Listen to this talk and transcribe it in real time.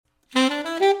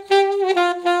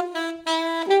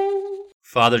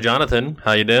Father Jonathan,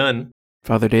 how you doing?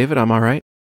 Father David, I'm all right.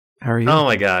 How are you? Oh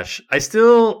my gosh. I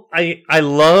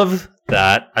love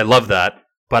that. I love that.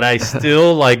 But I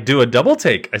still do a double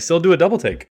take. I still do a double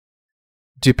take.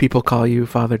 Do people call you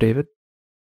Father David?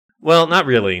 Well, not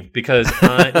really, because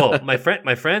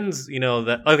my friends,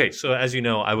 okay, so as you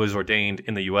know, I was ordained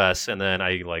in the US and then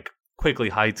I quickly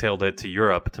hightailed it to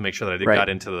Europe to make sure that I got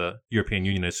into the European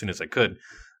Union as soon as I could.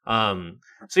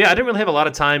 So yeah, I didn't really have a lot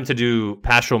of time to do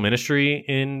pastoral ministry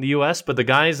in the US, but the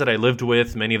guys that I lived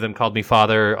with, many of them called me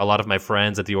father. A lot of my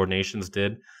friends at the ordinations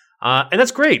did. And that's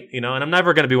great, and I'm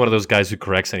never going to be one of those guys who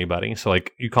corrects anybody. So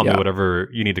you call me whatever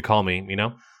you need to call me,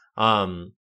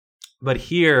 but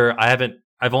here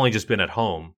I've only just been at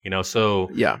home, so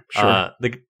yeah, sure.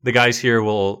 The guys here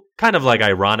will kind of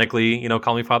ironically,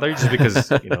 call me father just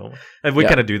because, and we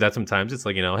kind of do that sometimes. It's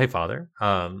hey, father.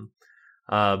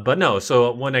 But no,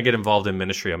 so when I get involved in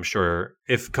ministry, I'm sure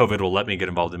if COVID will let me get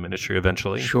involved in ministry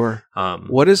eventually. Sure.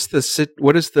 What is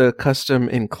the custom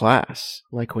in class?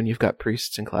 Like when you've got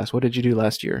priests in class, what did you do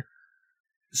last year?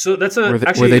 So that's were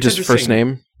they just first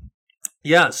name?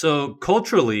 Yeah. So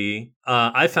culturally,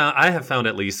 I have found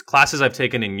at least classes I've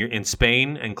taken in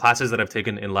Spain and classes that I've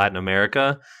taken in Latin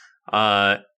America.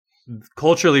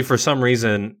 Culturally, for some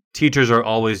reason, teachers are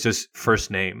always just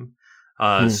first name.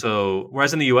 So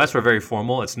whereas in the US we're very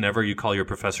formal, it's never you call your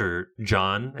professor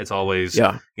John. It's always,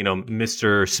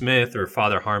 Mr. Smith or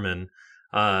Father Harmon.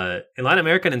 In Latin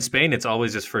America and in Spain, it's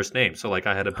always just first name. So I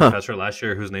had a professor last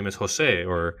year whose name is Jose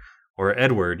or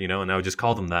Edward, and I would just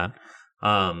call them that.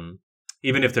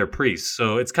 Even if they're priests.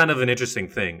 So it's kind of an interesting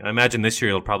thing. I imagine this year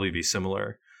it'll probably be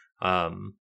similar.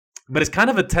 But it's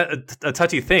kind of a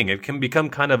touchy thing. It can become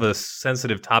kind of a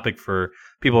sensitive topic for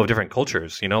people of different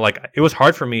cultures. It was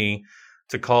hard for me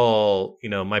to call,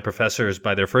 my professors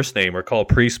by their first name or call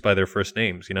priests by their first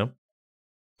names,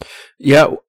 Yeah.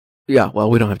 Yeah. Well,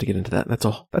 we don't have to get into that.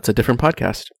 That's a different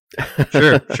podcast.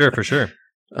 Sure, for sure.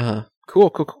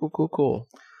 Cool.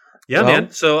 Yeah, well,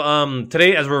 man. So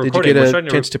today, as we're recording, did you get a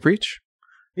chance to preach?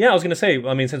 Yeah, I was going to say,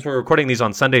 since we're recording these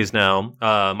on Sundays now,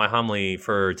 my homily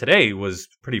for today was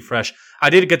pretty fresh. I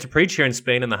did get to preach here in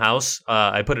Spain in the house.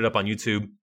 I put it up on YouTube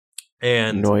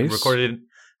and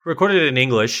recorded it in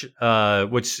English,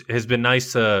 which has been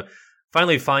nice to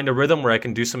finally find a rhythm where I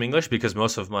can do some English because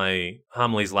most of my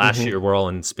homilies last year were all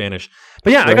in Spanish.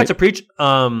 But yeah, I got to preach,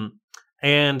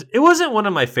 and it wasn't one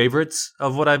of my favorites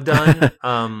of what I've done.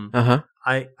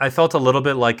 I felt a little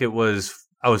bit like I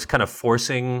was kind of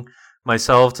forcing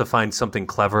myself to find something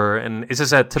clever, and it's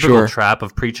just that typical trap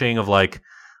of preaching of I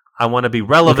want to be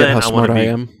relevant. Look at how smart I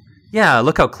am. Yeah,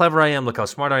 look how clever I am. Look how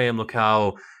smart I am. Look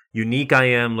how unique I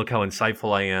am. Look how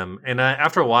insightful I am. And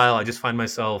after a while, I just find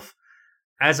myself,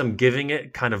 as I'm giving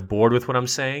it, kind of bored with what I'm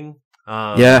saying.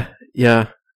 Yeah.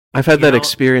 I've had that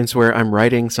experience where I'm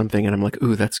writing something and I'm like,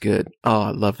 ooh, that's good. Oh,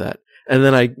 I love that. And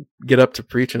then I get up to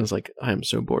preach and it's like, I am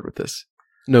so bored with this.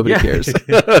 Nobody cares.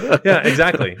 Yeah,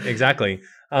 exactly.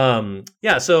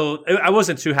 So I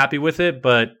wasn't too happy with it,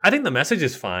 but I think the message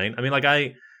is fine.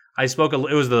 I spoke, it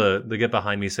was the Get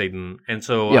Behind Me, Satan. And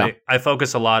so I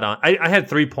focus a lot on, I had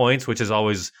 3 points, which is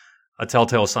always a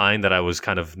telltale sign that I was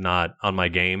kind of not on my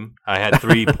game. I had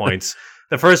 3 points.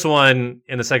 The first one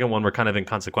and the second one were kind of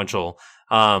inconsequential.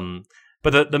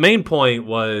 But the main point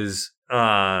was,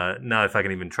 now if I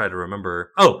can even try to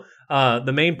remember.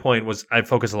 The main point was I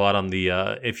focus a lot on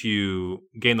the if you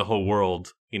gain the whole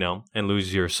world, and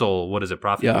lose your soul, what does it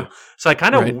profit you? So I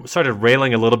kind of started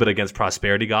railing a little bit against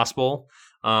prosperity gospel,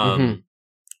 on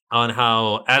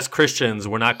how as Christians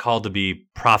we're not called to be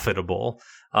profitable.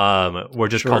 We're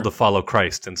just called to follow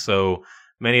Christ, and so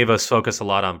many of us focus a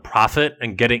lot on profit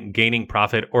and gaining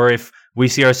profit, or if we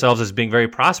see ourselves as being very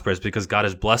prosperous because God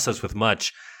has blessed us with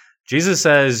much. Jesus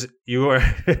says, you are,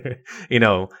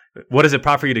 what does it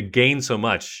profit you to gain so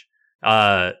much?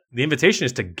 The invitation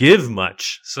is to give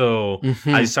much. So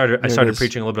I started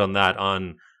preaching a little bit on that,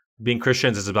 on being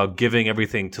Christians is about giving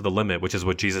everything to the limit, which is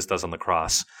what Jesus does on the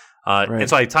cross. And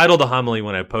so I titled the homily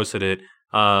when I posted it,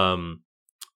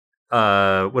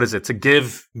 what is it? To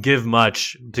give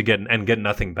much to get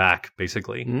nothing back,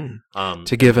 basically.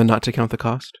 To give and not to count the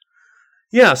cost.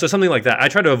 Yeah, so something like that. I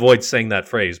try to avoid saying that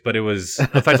phrase, but it was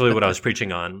effectively what I was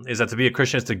preaching on, is that to be a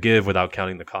Christian is to give without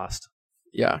counting the cost.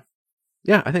 Yeah.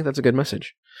 Yeah, I think that's a good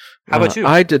message. How about you?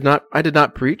 I did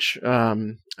not preach.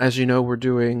 As you know, we're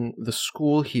doing, the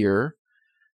school here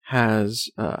has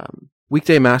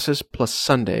weekday masses plus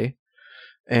Sunday,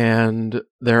 and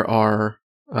there are,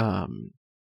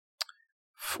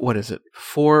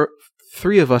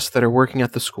 three of us that are working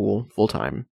at the school full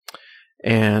time,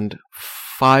 and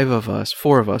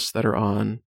four of us that are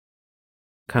on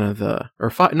kind of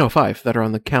five that are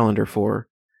on the calendar for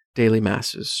daily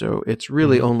masses. So it's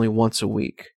really only once a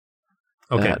week.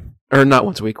 Okay. Or not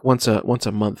once a week, once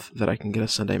a month that I can get a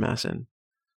Sunday mass in.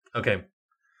 Okay.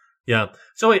 Yeah.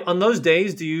 So wait, on those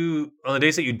days, on the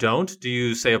days that you don't, do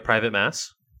you say a private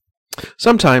mass?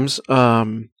 Sometimes. I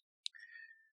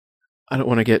don't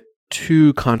want to get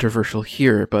too controversial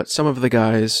here, but some of the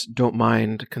guys don't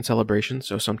mind concelebration,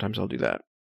 so sometimes I'll do that.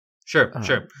 Sure.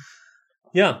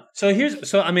 Yeah. So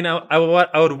I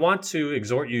would want to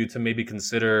exhort you to maybe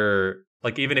consider,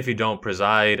 like, even if you don't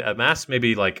preside at mass,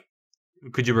 maybe like,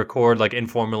 could you record like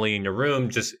informally in your room,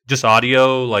 just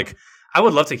audio? Like, I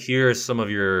would love to hear some of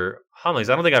your homilies.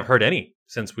 I don't think I've heard any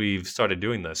since we've started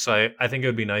doing this. So I think it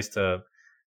would be nice to,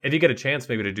 if you get a chance,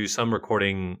 maybe to do some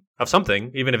recording of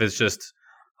something, even if it's just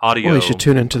audio. Well, you should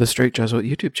tune into the Straight Jesuit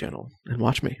YouTube channel and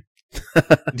watch me.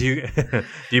 Do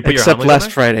you put your homilies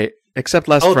last Friday? Except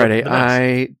last Friday, the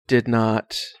I did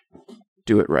not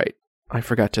do it right.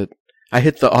 I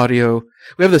hit the audio.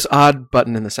 We have this odd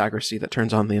button in the sacristy that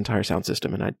turns on the entire sound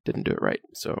system, and I didn't do it right.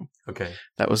 So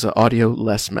that was an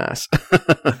audio-less mass.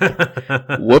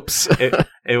 Whoops.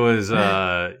 It was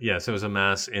yes, it was a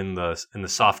mass in the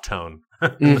soft tone,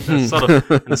 in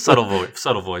the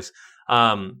subtle voice.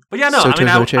 But yeah, no,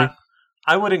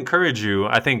 I would encourage you.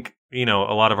 I think, a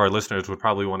lot of our listeners would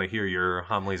probably want to hear your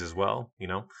homilies as well.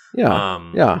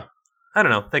 Yeah. I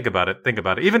don't know. Think about it.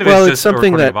 Even if it's just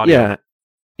something that, yeah.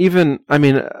 Even,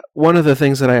 one of the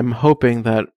things that I'm hoping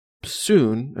that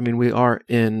soon, we are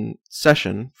in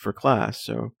session for class,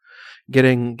 so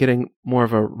getting more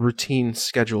of a routine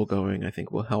schedule going, I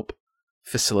think will help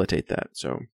facilitate that.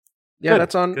 So, yeah,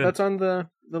 that's on the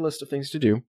list of things to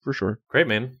do for sure. Great,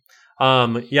 man.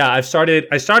 I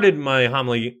started my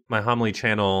homily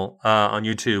channel on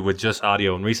YouTube with just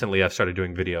audio, and recently I've started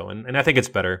doing video, and I think it's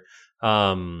better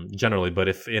generally. But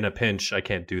if in a pinch I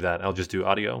can't do that, I'll just do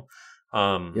audio.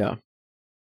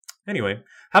 Anyway,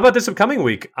 how about this upcoming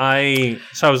week? I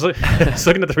was looking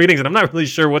at the readings, and I'm not really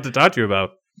sure what to talk to you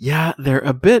about. Yeah, they're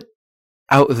a bit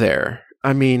out there.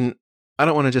 I don't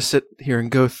want to just sit here and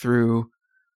go through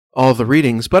all the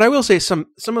readings, but I will say some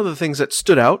of the things that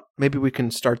stood out. Maybe we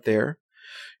can start there.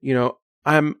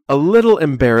 I'm a little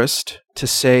embarrassed to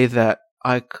say that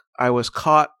I was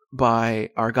caught by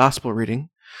our gospel reading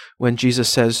when Jesus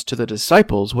says to the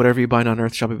disciples, "Whatever you bind on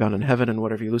earth shall be bound in heaven, and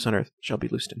whatever you loose on earth shall be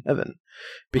loosed in heaven,"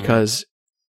 because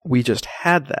we just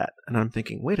had that, and I'm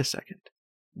thinking, wait a second,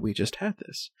 we just had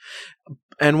this.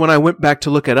 And when I went back to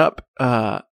look it up,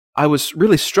 I was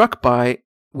really struck by,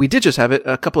 we did just have it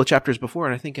a couple of chapters before,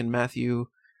 and I think in Matthew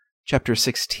chapter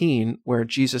 16, where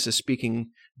Jesus is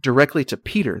speaking directly to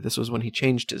Peter. This was when he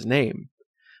changed his name,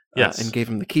 and gave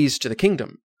him the keys to the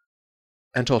kingdom,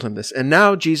 and told him this. And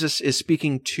now Jesus is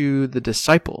speaking to the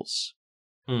disciples,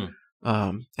 and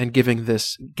giving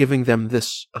them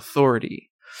this authority.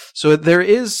 So there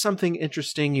is something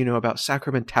interesting, about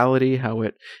sacramentality, how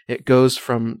it goes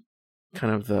from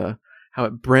kind of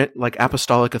like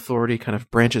apostolic authority kind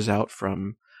of branches out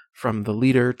from the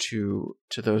leader to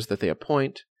those that they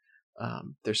appoint.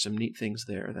 There's some neat things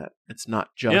there that it's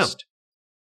not just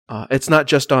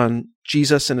on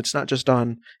Jesus, and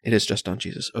it is just on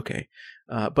Jesus. Okay.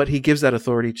 But he gives that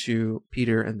authority to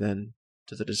Peter and then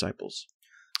to the disciples.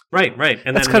 Right.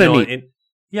 And that's kind of neat.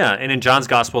 And in John's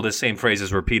gospel, this same phrase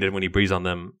is repeated when he breathes on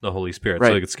them the Holy Spirit.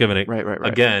 Right. So it's given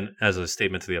again as a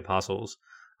statement to the apostles.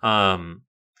 I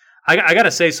got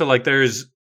to say, so like there's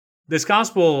this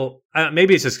gospel,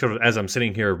 maybe it's just sort of as I'm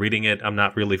sitting here reading it, I'm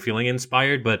not really feeling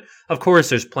inspired, but of course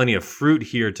there's plenty of fruit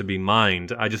here to be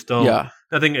mined. I just don't,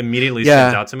 nothing immediately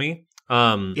stands out to me.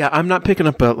 I'm not picking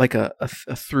up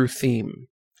a through theme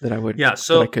that I would, that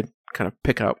I could kind of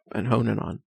pick up and hone in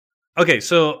on. Okay,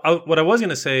 so what I was going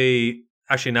to say,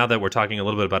 actually, now that we're talking a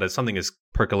little bit about it, something is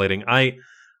percolating.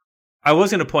 I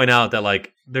was going to point out that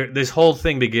like this whole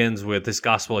thing begins with this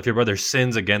gospel. If your brother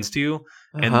sins against you,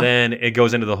 and then it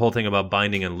goes into the whole thing about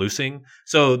binding and loosing.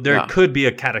 So there could be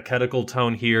a catechetical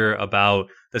tone here about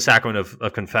the sacrament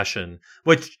of confession,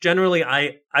 which generally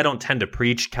I don't tend to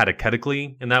preach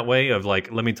catechetically in that way of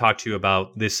like, let me talk to you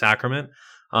about this sacrament.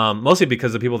 Mostly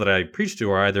because the people that I preach to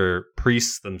are either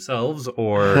priests themselves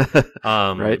or,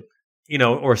 right.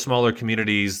 Or smaller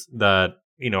communities that,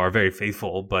 are very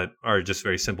faithful, but are just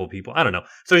very simple people. I don't know.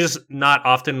 So it's just not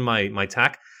often my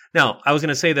tack. Now, I was going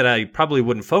to say that I probably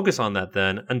wouldn't focus on that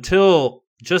then until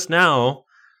just now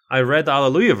I read the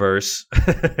Alleluia verse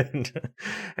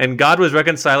and God was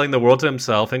reconciling the world to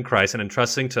himself in Christ and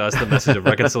entrusting to us the message of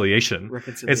reconciliation.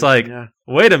 It's like,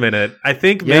 wait a minute. I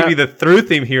think maybe the through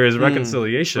theme here is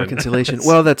reconciliation. Reconciliation.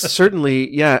 Well, that's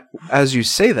certainly, as you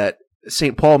say that,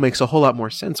 St. Paul makes a whole lot more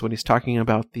sense when he's talking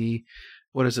about the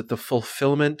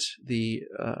fulfillment,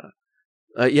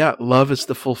 love is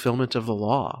the fulfillment of the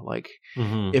law. Like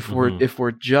if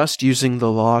we're just using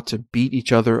the law to beat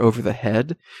each other over the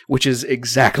head, which is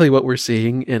exactly what we're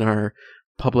seeing in our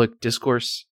public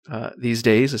discourse these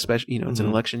days, especially, it's an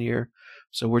election year.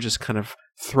 So we're just kind of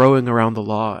throwing around the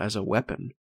law as a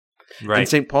weapon. Right. And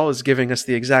St. Paul is giving us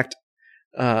the exact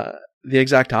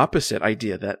opposite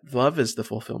idea, that love is the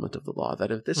fulfillment of the law,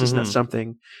 that if this is not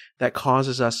something that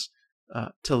causes us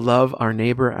to love our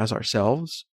neighbor as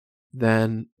ourselves,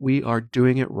 then we are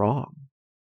doing it wrong.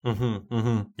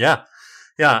 Yeah.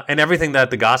 And everything that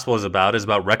the gospel is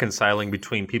about reconciling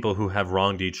between people who have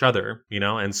wronged each other,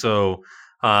 and so,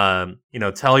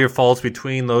 tell your faults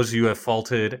between those you have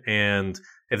faulted, and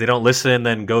if they don't listen,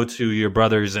 then go to your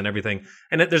brothers and everything.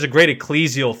 And there's a great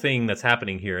ecclesial thing that's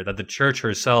happening here, that the church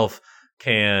herself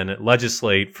can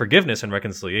legislate forgiveness and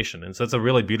reconciliation. And so it's a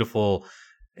really beautiful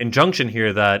injunction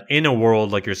here, that in a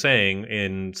world, like you're saying,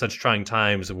 in such trying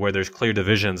times where there's clear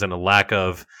divisions and a lack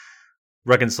of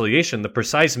reconciliation, the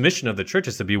precise mission of the church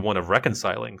is to be one of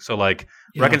reconciling. So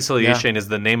reconciliation is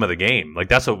the name of the game. Like,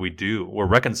 that's what we do. We're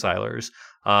reconcilers.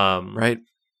 Right.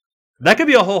 That could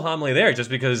be a whole homily there, just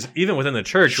because even within the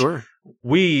church,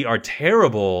 we are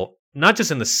terrible, not just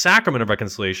in the sacrament of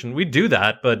reconciliation. We do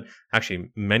that, but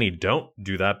actually many don't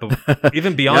do that. But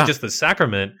even beyond just the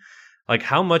sacrament, like,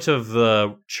 how much of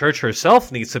the church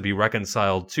herself needs to be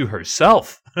reconciled to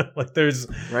herself? Like, there's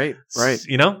right.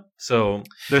 So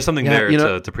there's something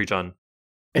there to preach on.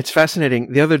 It's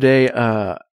fascinating. The other day,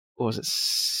 what was it?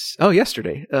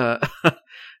 Yesterday,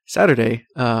 Saturday.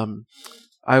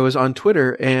 I was on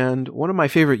Twitter, and one of my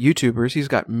favorite YouTubers, he's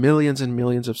got millions and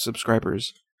millions of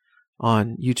subscribers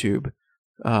on YouTube,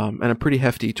 and a pretty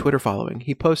hefty Twitter following.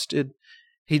 He posted,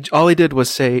 all he did was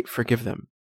say, "Forgive them."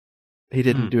 He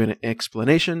didn't do an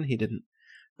explanation. He didn't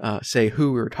say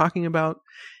who we were talking about.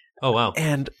 Oh, wow.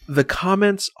 And the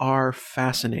comments are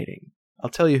fascinating. I'll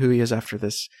tell you who he is after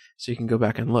this, so you can go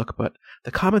back and look. But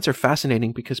the comments are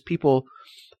fascinating because people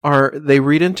they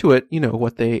read into it,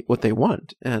 what they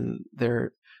want, and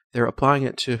they're applying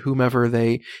it to whomever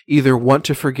they either want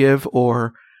to forgive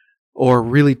or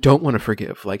really don't want to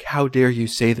forgive. Like, how dare you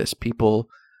say this? People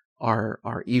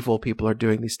are evil. People are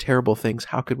doing these terrible things.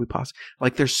 How could we possibly?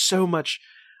 Like, there's so much,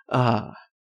 not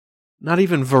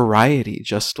even variety,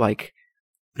 just like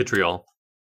vitriol.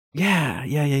 Yeah.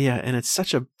 And it's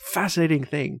such a fascinating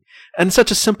thing, and such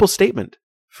a simple statement.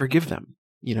 Forgive them.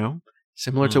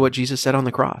 Similar to what Jesus said on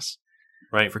the cross.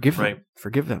 Right. Forgive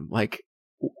them. Like,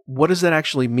 what does that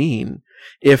actually mean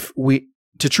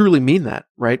to truly mean that,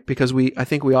 right? Because I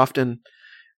think we often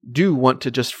do want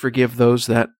to just forgive those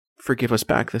that forgive us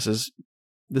back. This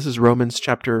is Romans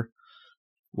chapter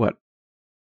what?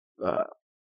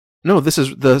 No, this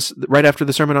is right after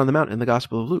the Sermon on the Mount in the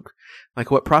Gospel of Luke. Like,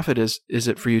 what profit is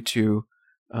it for you to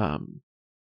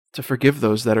forgive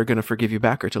those that are going to forgive you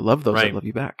back, or to love those that love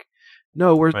you back?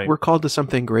 No, we're called to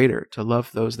something greater, to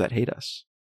love those that hate us.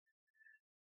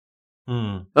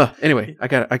 Anyway, I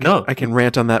can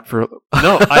rant on that for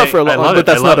for a long, but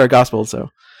that's not our gospel. So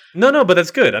no, but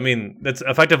that's good. I mean, that's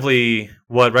effectively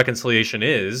what reconciliation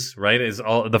is, right? Is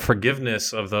all the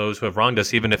forgiveness of those who have wronged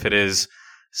us, even if it is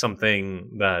something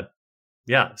that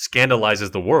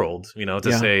scandalizes the world.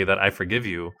 To say that I forgive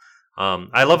you.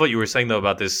 I love what you were saying though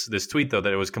about this tweet though,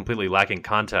 that it was completely lacking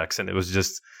context, and it was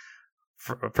just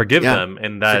forgive them,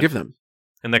 and that forgive them,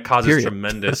 and that causes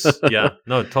tremendous.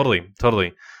 Totally.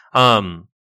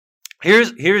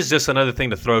 Here's just another thing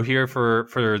to throw here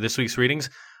for this week's readings.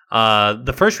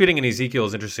 The first reading in Ezekiel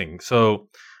is interesting. So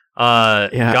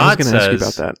God I was going to ask you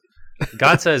about that.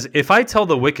 God says, "If I tell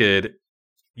the wicked,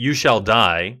 you shall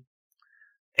die,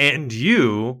 and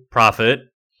you, prophet,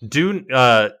 do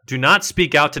not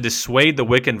speak out to dissuade the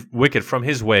wicked from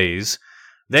his ways,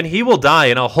 then he will die,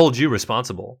 and I'll hold you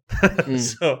responsible."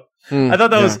 So I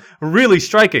thought that was really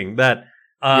striking. That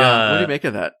what do you make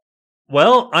of that?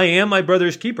 Well, I am my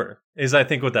brother's keeper, is I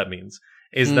think what that means.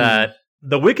 Is that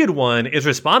the wicked one is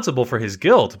responsible for his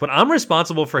guilt, but I'm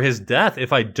responsible for his death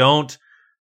if I don't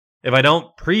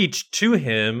preach to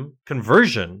him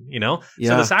conversion,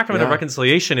 So the sacrament of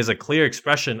reconciliation is a clear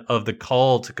expression of the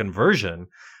call to conversion.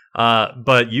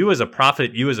 But you as a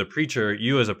prophet, you as a preacher,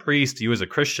 you as a priest, you as a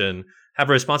Christian have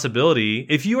a responsibility,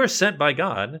 if you are sent by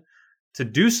God, to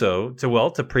do so,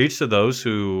 to preach to those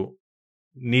who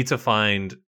need to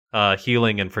find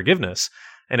healing and forgiveness.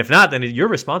 And if not, then you're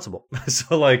responsible.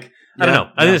 So I don't know.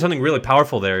 I think there's something really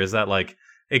powerful there, is that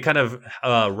it kind of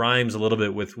rhymes a little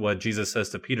bit with what Jesus says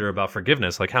to Peter about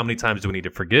forgiveness. Like, how many times do we need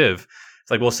to forgive?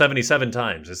 It's like, well, 77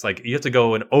 times. It's like you have to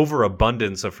go an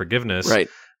overabundance of forgiveness. Right.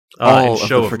 All and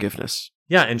show of forgiveness.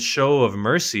 Yeah, and show of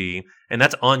mercy, and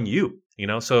that's on you,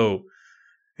 So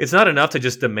it's not enough to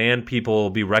just demand people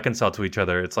be reconciled to each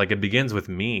other. It's like it begins with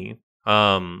me.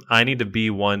 I need to be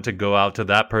one to go out to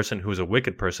that person who's a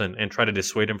wicked person and try to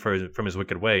dissuade him from his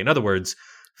wicked way. In other words,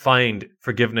 find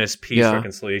forgiveness, peace,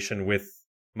 reconciliation with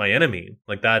my enemy.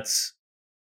 Like that's,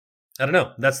 I don't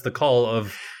know. That's the call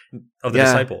of the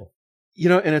disciple.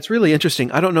 And it's really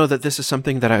interesting. I don't know that this is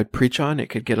something that I would preach on. It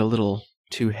could get a little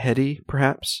too heady,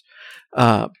 perhaps.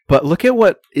 But look at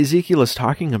what Ezekiel is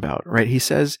talking about, right? He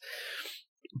says,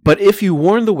 but if you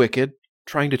warn the wicked,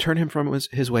 trying to turn him from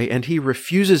his way, and he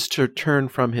refuses to turn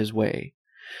from his way,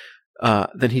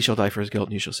 then he shall die for his guilt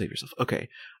and you shall save yourself. Okay.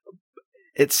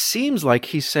 It seems like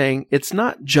he's saying it's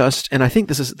not just, and I think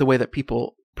this is the way that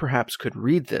people perhaps could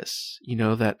read this,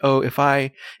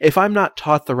 that, if I'm not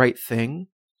taught the right thing,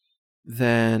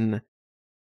 then,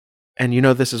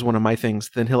 and this is one of my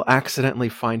things, then he'll accidentally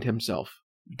find himself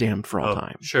damned for all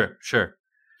time. Sure.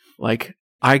 Like,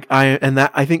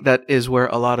 I think that is where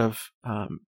a lot of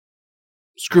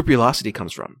scrupulosity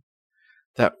comes from.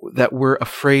 That we're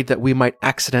afraid that we might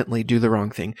accidentally do the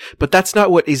wrong thing. But that's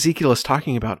not what Ezekiel is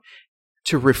talking about.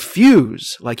 To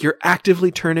refuse, like you're actively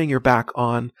turning your back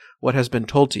on what has been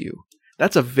told to you.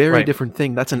 That's a very different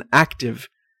thing. That's an active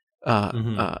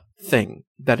thing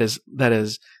that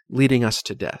is leading us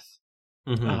to death.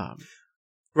 Mm-hmm.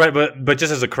 Right, but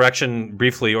just as a correction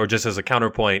briefly, or just as a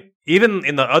counterpoint, even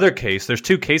in the other case, there's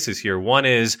two cases here. One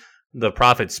is the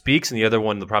prophet speaks, and the other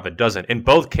one, the prophet doesn't. In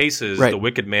both cases, the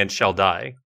wicked man shall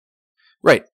die.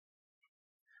 Right.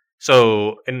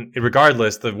 So, and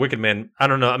regardless, the wicked man, I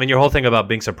don't know. I mean, your whole thing about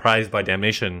being surprised by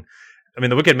damnation, I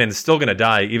mean, the wicked man is still going to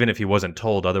die, even if he wasn't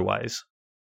told otherwise.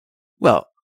 Well,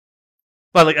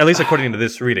 like, at least according to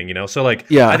this reading, So,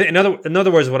 like, I think in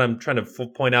other words, what I'm trying to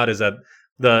point out is that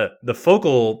the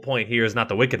focal point here is not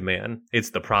the wicked man; it's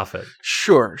the prophet.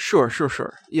 Sure.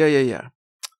 Yeah.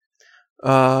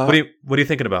 What are you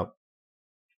thinking about?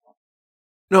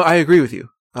 No, I agree with you.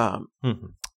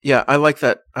 Yeah, I like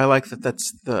that.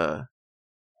 That's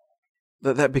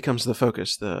that becomes the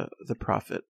focus. The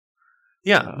prophet.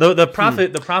 Yeah, the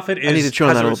prophet. The prophet is. I need to chew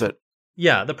on that a little bit.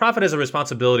 Yeah, the prophet has a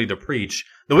responsibility to preach.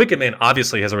 The wicked man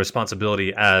obviously has a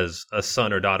responsibility as a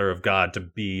son or daughter of God to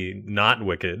be not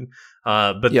wicked.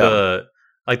 But the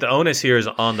onus here is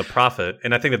on the prophet,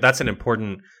 and I think that that's an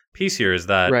important piece here. Is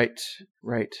that right?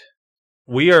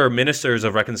 We are ministers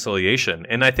of reconciliation,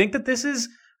 and I think that this is.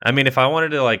 I mean, if I wanted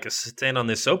to like stand on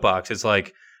this soapbox, it's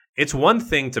like it's one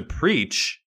thing to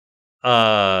preach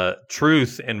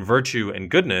truth and virtue and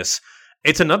goodness.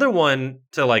 It's another one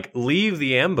to like leave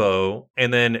the ambo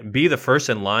and then be the first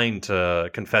in line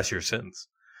to confess your sins.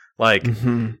 Like,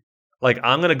 like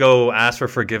I'm going to go ask for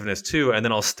forgiveness too, and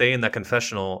then I'll stay in that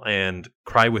confessional and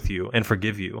cry with you and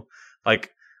forgive you. Like,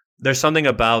 there's something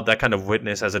about that kind of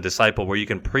witness as a disciple where you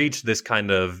can preach this kind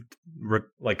of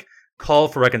call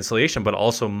for reconciliation, but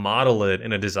also model it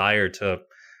in a desire to,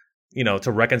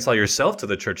 to reconcile yourself to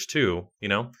the church too.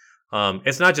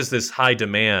 It's not just this high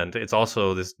demand. It's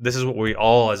also this is what we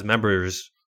all as members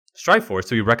strive for, is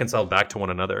to be reconciled back to one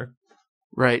another.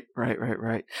 Right.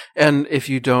 And if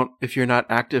you're not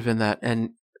active in that,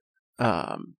 and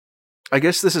I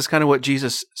guess this is kind of what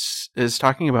Jesus is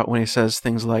talking about when he says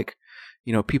things like,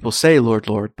 people say, Lord,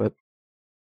 Lord, but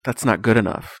that's not good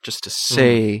enough just to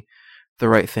say the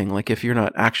right thing. Like if you're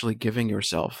not actually giving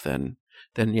yourself, then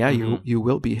you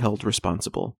will be held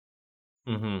responsible.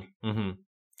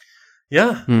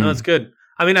 Yeah, no, that's good.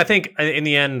 I mean, I think in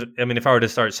the end, if I were to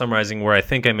start summarizing where I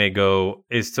think I may go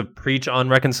is to preach on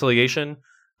reconciliation.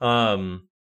 But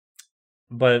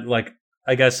like,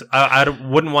 I guess I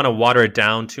wouldn't want to water it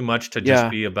down too much to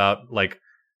just be about like,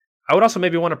 I would also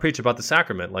maybe want to preach about the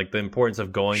sacrament, like the importance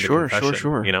of going to confession.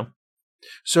 Sure.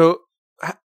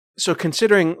 So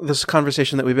considering this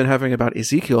conversation that we've been having about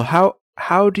Ezekiel,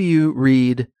 how do you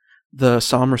read the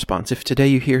psalm response? If today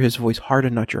you hear his voice,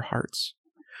 harden not your hearts.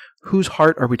 Whose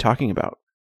heart are we talking about?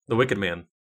 The wicked man.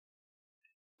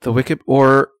 The wicked,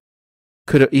 or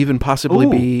could it even possibly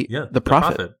be the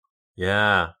prophet?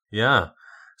 Yeah.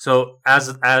 So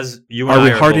as you and are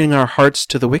we hardening our hearts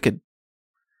to the wicked?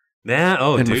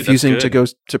 Yeah. And refusing to go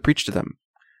to preach to them.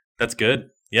 That's good.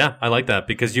 Yeah, I like that,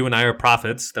 because you and I are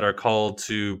prophets that are called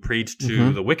to preach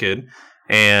to the wicked,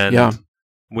 and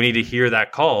we need to hear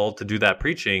that call to do that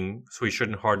preaching, so we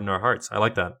shouldn't harden our hearts. I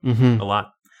like that a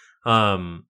lot.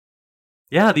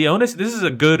 The onus, this is a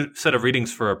good set of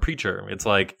readings for a preacher. It's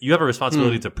like you have a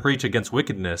responsibility to preach against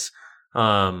wickedness,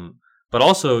 but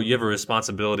also you have a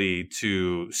responsibility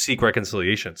to seek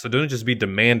reconciliation. So don't just be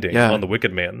demanding on the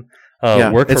wicked man. Work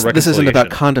for reconciliation. This isn't about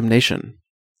condemnation.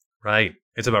 Right.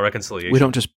 It's about reconciliation. We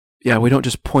don't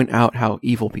just point out how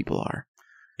evil people are.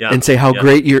 Yeah. And say how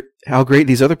great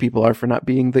these other people are for not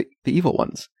being the evil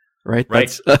ones. Right?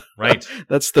 Right. Right.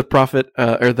 That's the prophet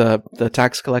or the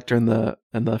tax collector and the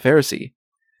Pharisee.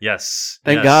 Yes.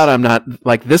 Thank God I'm not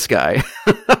like this guy.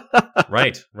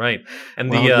 Right. And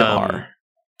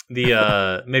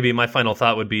maybe my final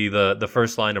thought would be the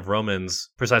first line of Romans,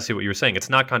 precisely what you were saying. It's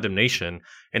not condemnation.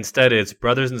 Instead, it's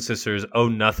brothers and sisters owe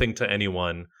nothing to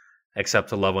anyone except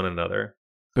to love one another.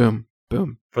 Boom.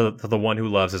 Boom. For the one who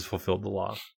loves has fulfilled the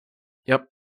law. Yep.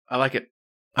 I like it.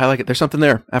 There's something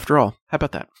there after all. How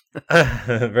about that?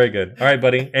 Very good. All right,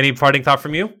 buddy. Any parting thought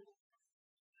from you?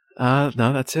 No,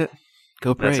 that's it.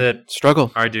 Go pray. That's it.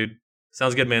 Struggle. All right, dude.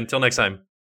 Sounds good, man. Till next time.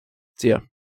 See ya.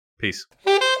 Peace.